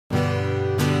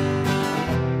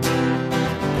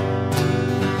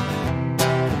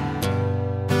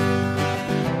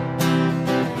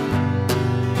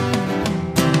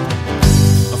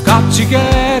to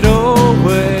get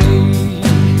away,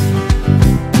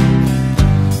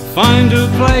 find a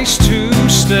place to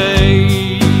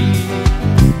stay,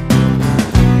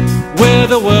 where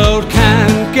the world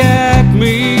can't get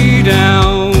me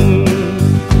down,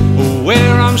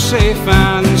 where I'm safe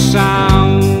and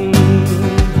sound.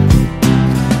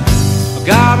 I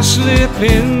gotta slip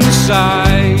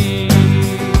inside,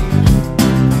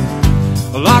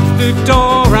 lock the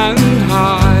door and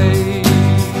hide,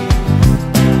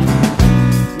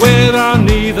 where I'm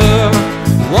neither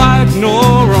right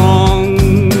nor wrong.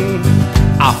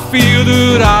 I feel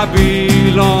that I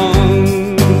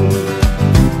belong,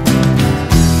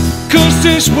 'cause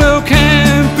this world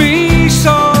can be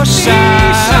so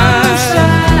sad.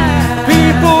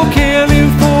 People killing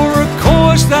for a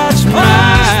cause that's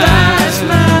mad,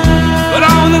 but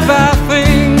all the bad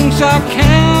things I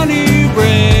can't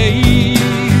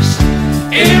erase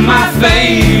in my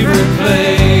favorite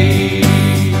place.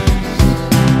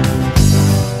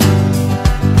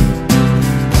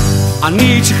 I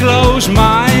need to close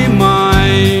my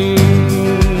mind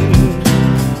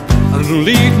and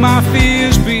leave my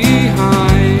fears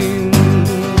behind.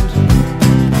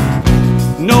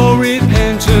 No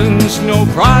repentance, no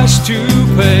price to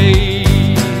pay,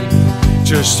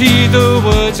 just heed the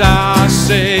words I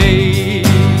say.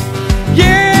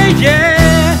 Yeah,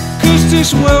 yeah, 'cause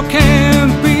this world can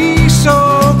be so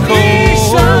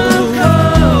cold.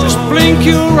 Just blink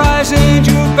your eyes and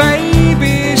your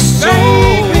baby's soul.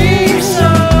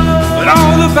 But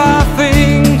all the bad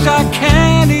things I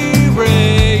can't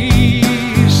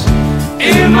erase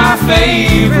in my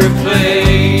favorite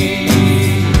place,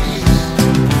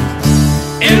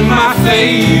 in my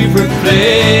favorite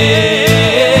place.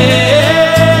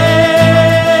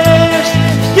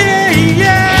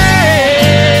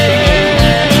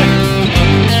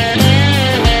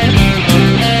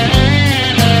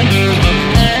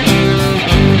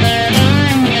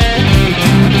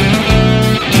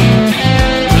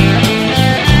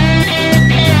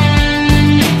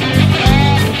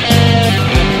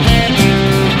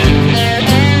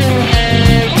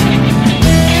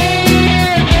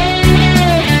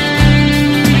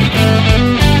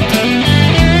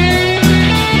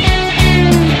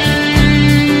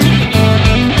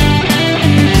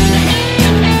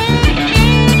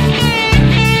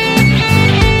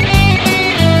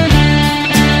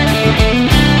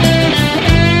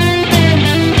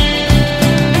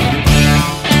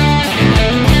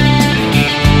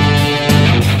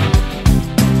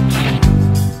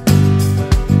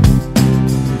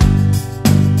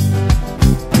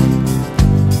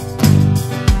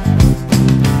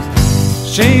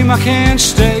 Shame I can't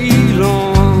stay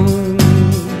long,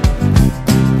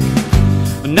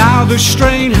 now the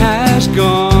strain has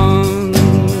gone,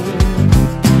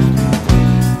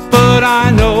 but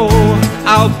I know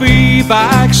I'll be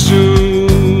back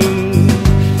soon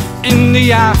in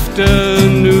the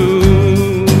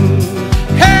afternoon.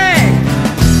 Hey,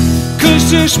 'cause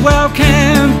this world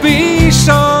can be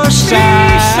so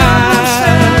sad.